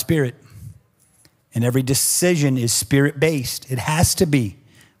led by the Spirit. And every decision is spirit-based. It has to be.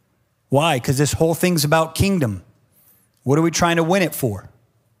 Why? Because this whole thing's about kingdom. What are we trying to win it for?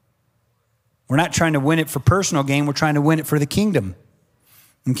 We're not trying to win it for personal gain. We're trying to win it for the kingdom.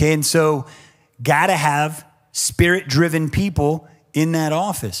 Okay, and so got to have spirit-driven people in that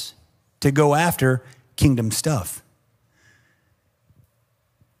office to go after kingdom stuff.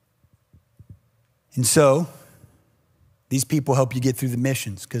 And so these people help you get through the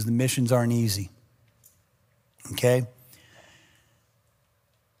missions because the missions aren't easy. Okay?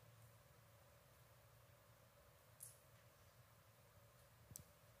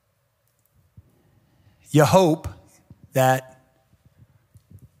 You hope that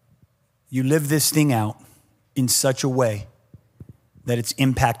you live this thing out in such a way that it's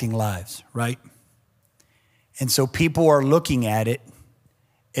impacting lives, right? And so people are looking at it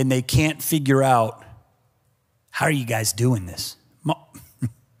and they can't figure out, how are you guys doing this?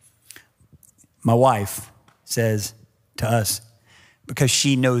 My wife says to us, because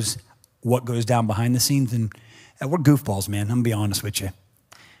she knows what goes down behind the scenes, and we're goofballs, man. I'm gonna be honest with you.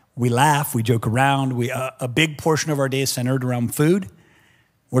 We laugh, we joke around. A big portion of our day is centered around food.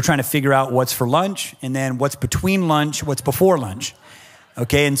 We're trying to figure out what's for lunch, and then what's between lunch, what's before lunch.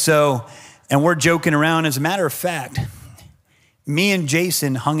 Okay, and we're joking around. As a matter of fact, me and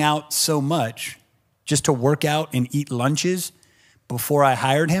Jason hung out so much just to work out and eat lunches before I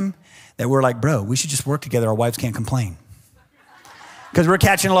hired him that we're like, bro, we should just work together. Our wives can't complain. Because we're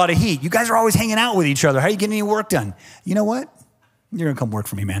catching a lot of heat. You guys are always hanging out with each other. How are you getting any work done? You know what? You're going to come work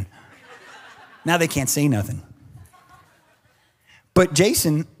for me, man. Now they can't say nothing. But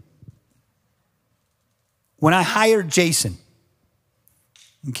Jason, when I hired Jason,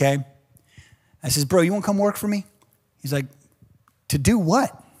 okay, I says, bro, you want to come work for me? He's like, to do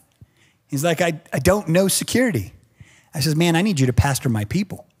what? He's like, I don't know security. I says, man, I need you to pastor my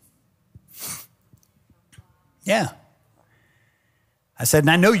people. Yeah. I said,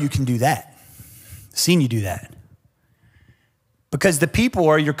 and I know you can do that. I've seen you do that. Because the people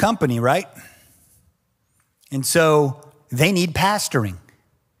are your company, right? And so they need pastoring.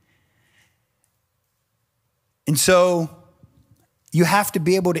 And so you have to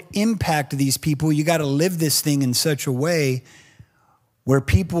be able to impact these people. You got to live this thing in such a way where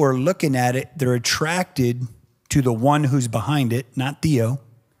people are looking at it, they're attracted to the one who's behind it, not Theo,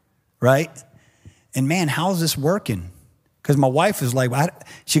 right? And man, how's this working? Because my wife is like,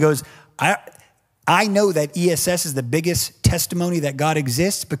 she goes, I know that ESS is the biggest testimony that God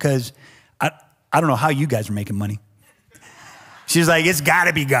exists because I don't know how you guys are making money. She's like, it's got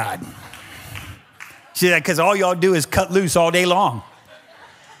to be God. She's like, because all y'all do is cut loose all day long.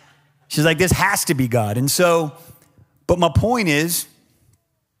 She's like, this has to be God. And so, but my point is,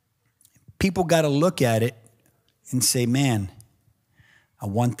 people got to look at it and say, man, I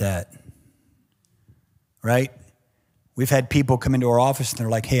want that, right? We've had people come into our office and they're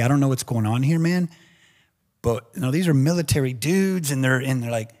like, hey, I don't know what's going on here, man. But you know, these are military dudes and they're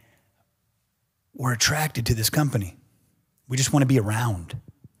like, we're attracted to this company. We just want to be around.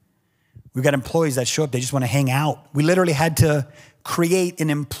 We've got employees that show up, they just want to hang out. We literally had to create an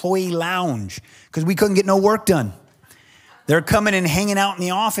employee lounge because we couldn't get no work done. They're coming and hanging out in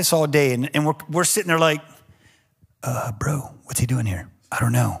the office all day and we're sitting there like, bro, what's he doing here? I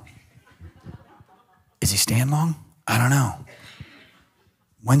don't know. Is he staying long? I don't know.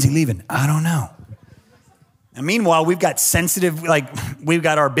 When's he leaving? I don't know. And meanwhile, we've got we've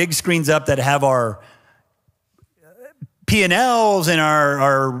got our big screens up that have our P&Ls and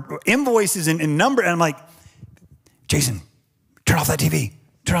our invoices and number. And I'm like, Jason, turn off that TV.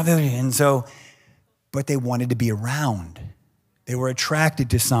 Turn off the other. And so, but they wanted to be around. They were attracted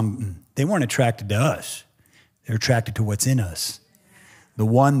to something. They weren't attracted to us. They're attracted to what's in us, the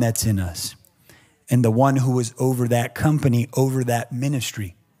one that's in us, and the one who was over that company, over that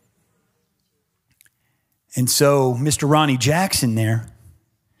ministry. And so Mr. Ronnie Jackson there,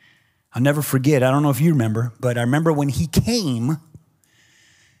 I'll never forget, I don't know if you remember, but I remember when he came,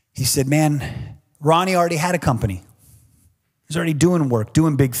 he said, man, Ronnie already had a company. He's already doing work,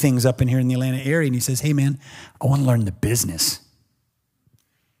 doing big things up in here in the Atlanta area. And he says, hey, man, I want to learn the business.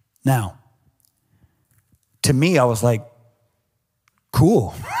 Now, to me, I was like,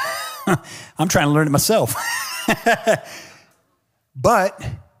 cool. I'm trying to learn it myself. But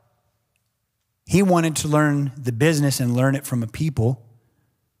he wanted to learn the business and learn it from a people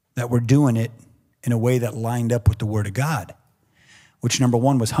that were doing it in a way that lined up with the Word of God, which, number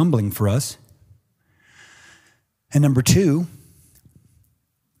one, was humbling for us. And number two,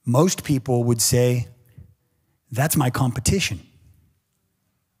 most people would say, that's my competition.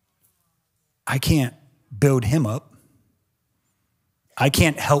 I can't build him up. I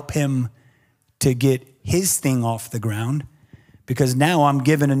can't help him to get his thing off the ground because now I'm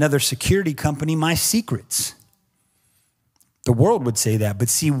giving another security company my secrets. The world would say that. But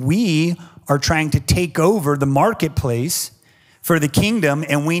see, we are trying to take over the marketplace for the kingdom,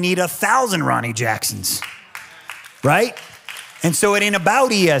 and we need 1,000 Ronnie Jacksons, right? And so it ain't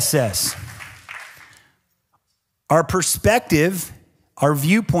about ESS. Our perspective, our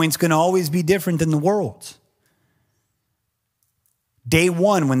viewpoint's going to always be different than the world's. Day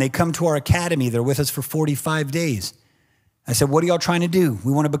one, when they come to our academy, they're with us for 45 days. I said, what are y'all trying to do?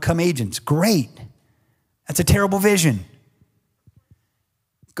 We want to become agents. Great. That's a terrible vision.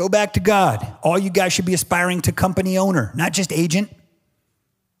 Go back to God. All you guys should be aspiring to company owner, not just agent.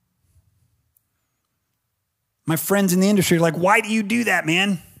 My friends in the industry are like, why do you do that,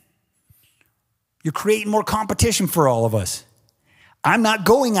 man? You're creating more competition for all of us. I'm not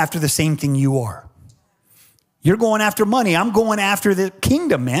going after the same thing you are. You're going after money. I'm going after the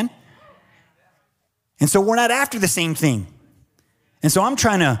kingdom, man. And so we're not after the same thing. And so I'm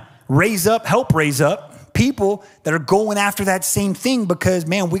trying to help raise up people that are going after that same thing because,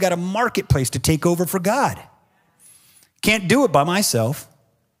 man, we got a marketplace to take over for God. Can't do it by myself.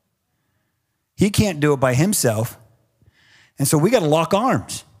 He can't do it by himself. And so we got to lock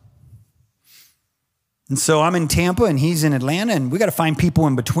arms. And so I'm in Tampa and he's in Atlanta, and we got to find people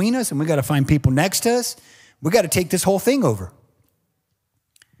in between us, and we got to find people next to us. We got to take this whole thing over.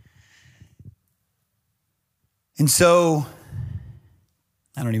 And so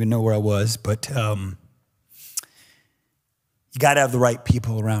I don't even know where I was, but you got to have the right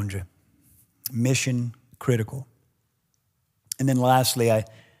people around you. Mission critical. And then lastly, I'll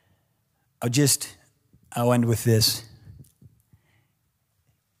end with this.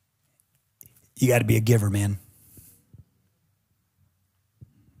 You got to be a giver, man.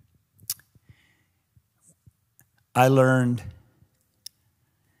 I learned,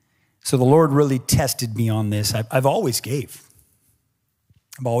 so the Lord really tested me on this. I've always gave.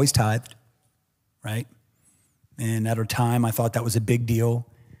 I've always tithed, right? And at a time, I thought that was a big deal.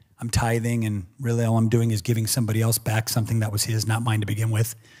 I'm tithing, and really all I'm doing is giving somebody else back something that was his, not mine to begin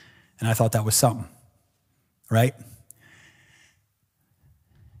with. And I thought that was something, right?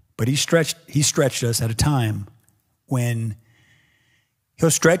 But he stretched us at a time when he'll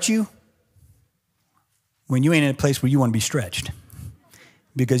stretch you when you ain't in a place where you want to be stretched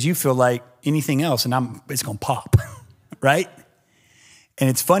because you feel like anything else and it's going to pop, right? And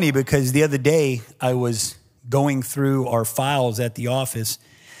it's funny because the other day I was going through our files at the office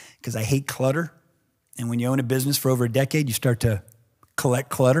because I hate clutter. And when you own a business for over a decade, you start to collect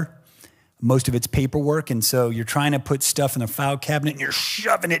clutter. Most of it's paperwork. And so you're trying to put stuff in the file cabinet and you're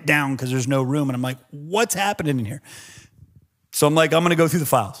shoving it down because there's no room. And I'm like, what's happening in here? So I'm like, I'm going to go through the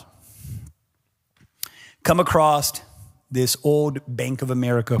files. Come across this old Bank of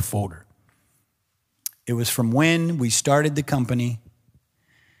America folder. It was from when we started the company,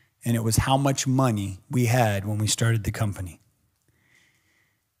 and it was how much money we had when we started the company.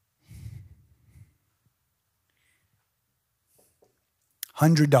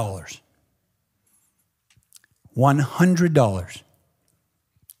 $100. $100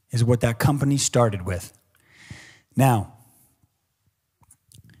 is what that company started with. Now,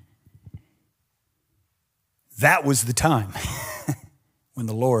 that was the time when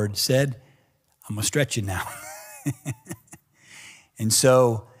the Lord said, I'm going to stretch you now. And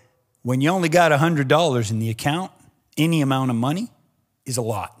so when you only got $100 in the account, any amount of money is a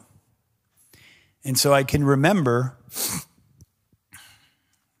lot. And so I can remember,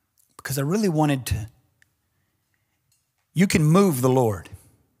 because I really wanted to you can move the Lord.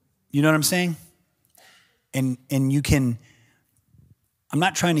 You know what I'm saying? And you can, I'm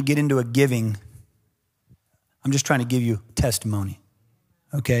not trying to get into a giving. I'm just trying to give you testimony.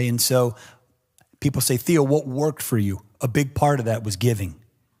 Okay? And so people say, Theo, what worked for you? A big part of that was giving.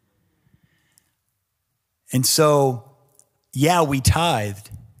 And so, yeah, we tithed,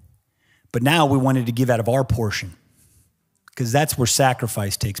 but now we wanted to give out of our portion because that's where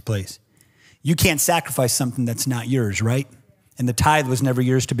sacrifice takes place. You can't sacrifice something that's not yours, right? And the tithe was never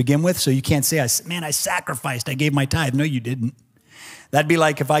yours to begin with, so you can't say, man, I sacrificed, I gave my tithe. No, you didn't. That'd be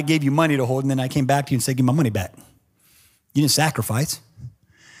like if I gave you money to hold and then I came back to you and said, give my money back. You didn't sacrifice.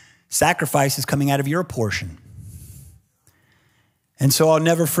 Sacrifice is coming out of your portion. And so I'll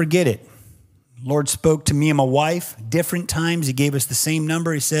never forget it. Lord spoke to me and my wife different times. He gave us the same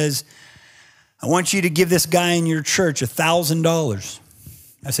number. He says, I want you to give this guy in your church $1,000.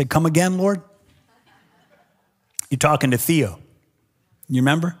 I said, come again, Lord? You're talking to Theo. You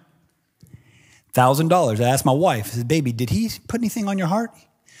remember? $1,000. I asked my wife, I said, baby, did he put anything on your heart?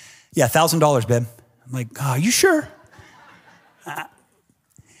 Yeah, $1,000, babe. I'm like, oh, are you sure?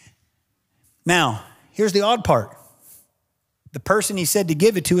 Now, here's the odd part. The person he said to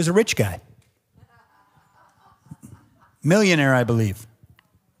give it to is a rich guy. Millionaire, I believe.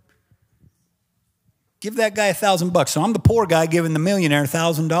 Give that guy $1,000. So I'm the poor guy giving the millionaire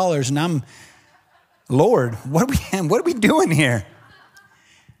 $1,000, and I'm, Lord, what are we doing here?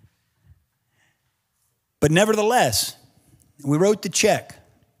 But nevertheless, we wrote the check.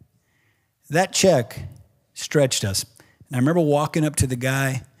 That check stretched us. And I remember walking up to the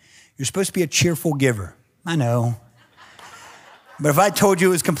guy. You're supposed to be a cheerful giver. I know. But if I told you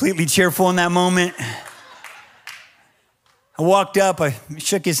it was completely cheerful in that moment, I walked up, I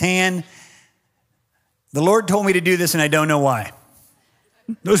shook his hand. The Lord told me to do this and I don't know why.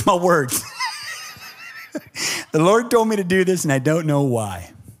 Those are my words. The Lord told me to do this and I don't know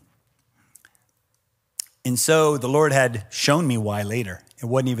why. And so the Lord had shown me why later. It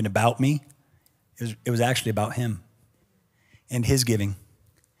wasn't even about me. It was actually about him and his giving.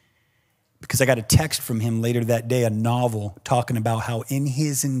 Because I got a text from him later that day, a novel talking about how in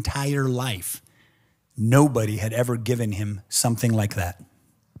his entire life, nobody had ever given him something like that.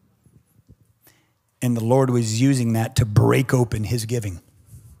 And the Lord was using that to break open his giving.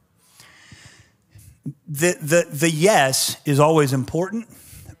 The yes is always important,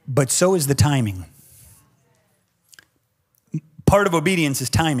 but so is the timing. Part of obedience is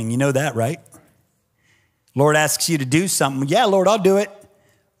timing. You know that, right? Lord asks you to do something. Yeah, Lord, I'll do it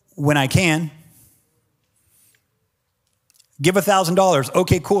when I can. Give $1,000.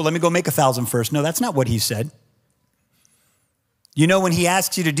 Okay, cool. Let me go make 1,000 first. No, that's not what he said. You know, when he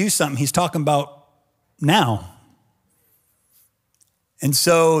asks you to do something, he's talking about now. And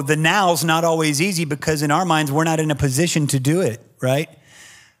so the now's not always easy because in our minds, we're not in a position to do it, right?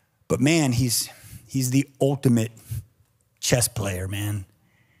 But man, he's the ultimate chess player, man.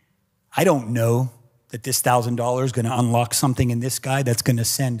 I don't know that this $1,000 is going to unlock something in this guy that's going to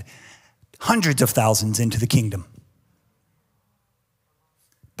send hundreds of thousands into the kingdom.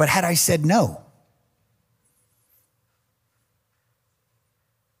 But had I said no,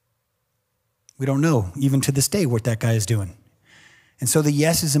 we don't know, even to this day, what that guy is doing. And so the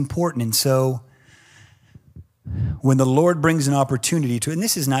yes is important. And so when the Lord brings an opportunity to, and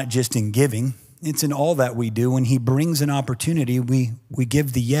this is not just in giving, it's in all that we do. When he brings an opportunity, we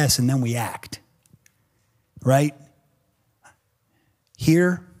give the yes and then we act. Right?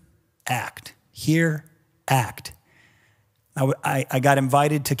 Hear, act. Hear, act. I got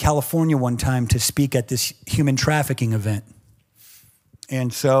invited to California one time to speak at this human trafficking event.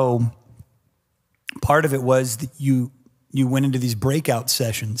 And so part of it was that you went into these breakout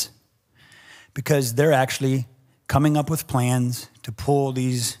sessions because they're actually coming up with plans to pull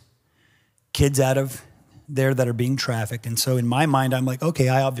these kids out of there that are being trafficked. And so in my mind, I'm like, okay,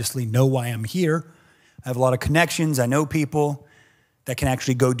 I obviously know why I'm here. I have a lot of connections. I know people that can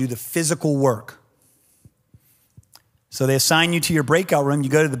actually go do the physical work. So they assign you to your breakout room. You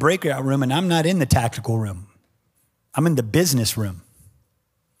go to the breakout room, and I'm not in the tactical room. I'm in the business room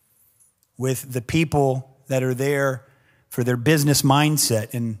with the people that are there for their business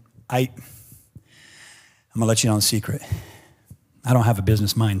mindset. And I'm going to let you know a secret. I don't have a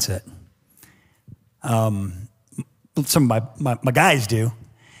business mindset. Some of my guys do.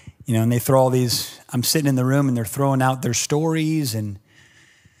 You know, and they throw all these, I'm sitting in the room and they're throwing out their stories and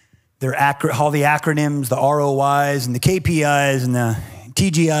all the acronyms, the ROIs and the KPIs and the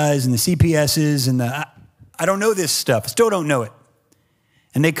TGIs and the CPSs and I don't know this stuff. I still don't know it.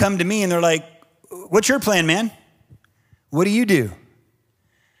 And they come to me and they're like, what's your plan, man? What do you do?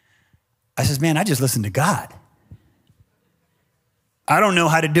 I says, man, I just listen to God. I don't know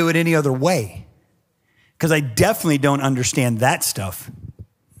how to do it any other way because I definitely don't understand that stuff.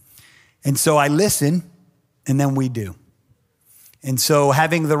 And so I listen, and then we do. And so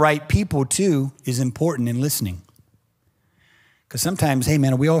having the right people too is important in listening. Because sometimes, hey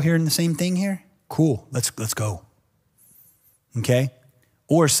man, are we all hearing the same thing here? Cool, let's go. Okay?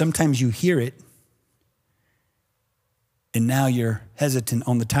 Or sometimes you hear it, and now you're hesitant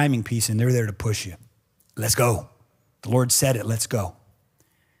on the timing piece, and they're there to push you. Let's go. The Lord said it, let's go.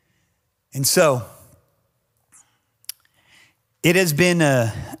 And so, it has been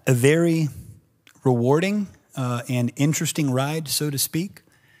a very rewarding and interesting ride, so to speak.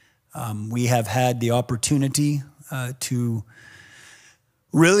 We have had the opportunity to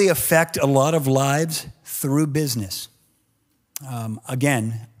really affect a lot of lives through business.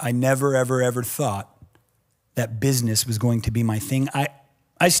 Again, I never, ever thought that business was going to be my thing.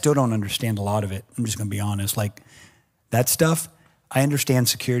 I still don't understand a lot of it. I'm just going to be honest. Like that stuff, I understand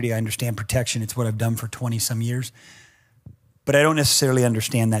security. I understand protection. It's what I've done for 20 some years. But I don't necessarily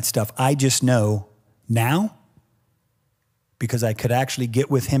understand that stuff. I just know now, because I could actually get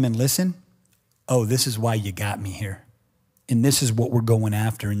with him and listen, oh, this is why you got me here. And this is what we're going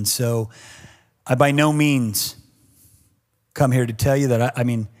after. And so I by no means come here to tell you that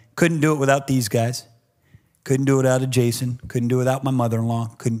I couldn't do it without these guys. Couldn't do it without Jason. Couldn't do it without my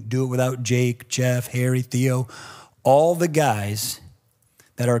mother-in-law. Couldn't do it without Jake, Jeff, Harry, Theo. All the guys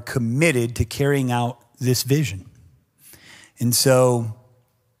that are committed to carrying out this vision. And so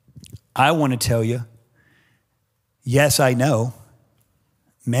I want to tell you, yes, I know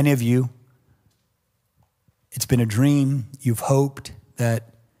many of you, it's been a dream. You've hoped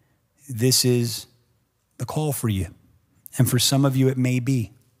that this is the call for you. And for some of you, it may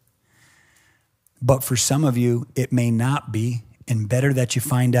be. But for some of you, it may not be. And better that you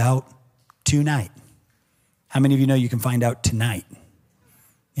find out tonight. How many of you know you can find out tonight?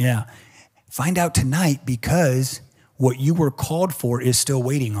 Yeah. Find out tonight because what you were called for is still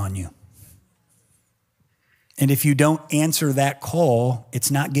waiting on you. And if you don't answer that call,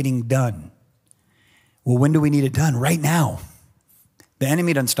 it's not getting done. Well, when do we need it done? Right now. The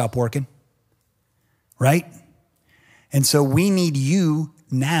enemy doesn't stop working, right? And so we need you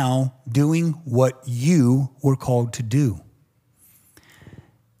now doing what you were called to do.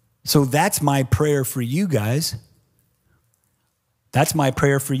 So that's my prayer for you guys. That's my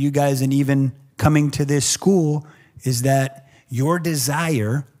prayer for you guys, and even coming to this school is that your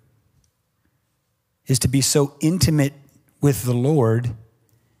desire is to be so intimate with the Lord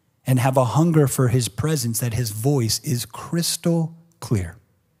and have a hunger for his presence that his voice is crystal clear.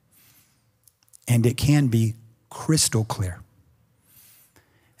 And it can be crystal clear.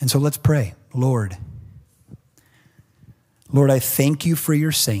 And so let's pray. Lord, I thank you for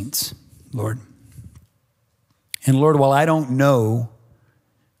your saints, Lord. And Lord, while I don't know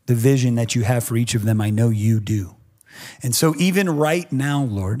the vision that you have for each of them, I know you do. And so even right now,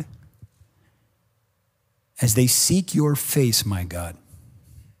 Lord, as they seek your face, my God,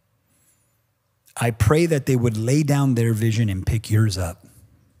 I pray that they would lay down their vision and pick yours up.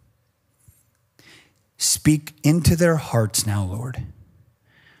 Speak into their hearts now, Lord.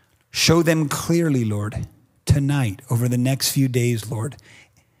 Show them clearly, Lord, tonight, over the next few days, Lord,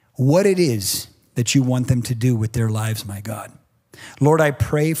 what it is that you want them to do with their lives, my God. Lord, I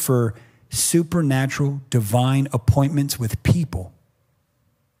pray for supernatural, divine appointments with people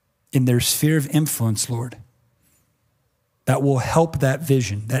in their sphere of influence, Lord, that will help that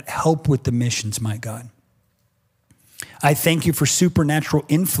vision, that help with the missions, my God. I thank you for supernatural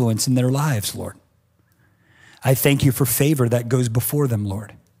influence in their lives, Lord. I thank you for favor that goes before them,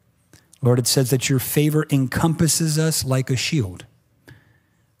 Lord. Lord, it says that your favor encompasses us like a shield.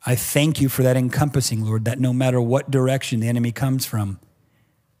 I thank you for that encompassing, Lord, that no matter what direction the enemy comes from,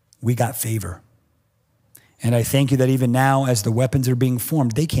 we got favor. And I thank you that even now, as the weapons are being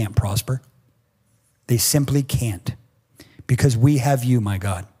formed, they can't prosper. They simply can't, because we have you, my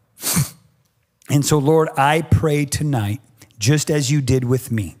God. And so, Lord, I pray tonight, just as you did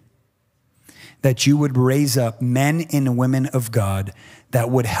with me, that you would raise up men and women of God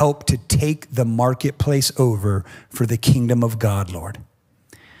that would help to take the marketplace over for the kingdom of God, Lord.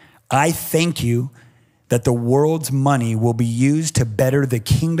 I thank you that the world's money will be used to better the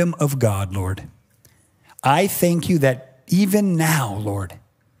kingdom of God, Lord. I thank you that even now, Lord,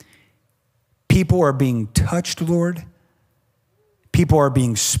 people are being touched, Lord. People are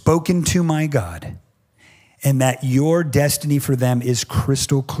being spoken to, my God, and that your destiny for them is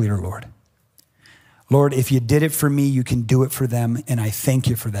crystal clear, Lord. Lord, if you did it for me, you can do it for them, and I thank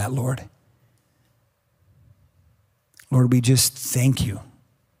you for that, Lord. Lord, we just thank you.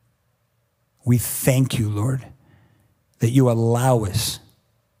 We thank you, Lord, that you allow us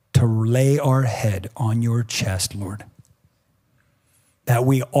to lay our head on your chest, Lord. That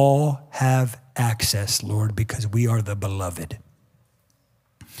we all have access, Lord, because we are the beloved.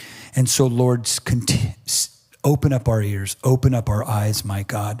 And so, Lord, open up our ears, open up our eyes, my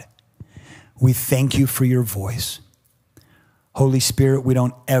God. We thank you for your voice. Holy Spirit, we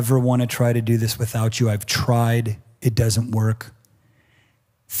don't ever want to try to do this without you. I've tried. It doesn't work.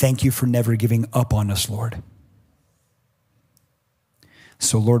 Thank you for never giving up on us, Lord.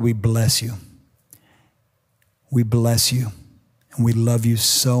 So, Lord, we bless you. We bless you. And we love you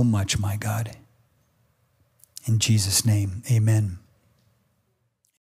so much, my God. In Jesus' name, amen.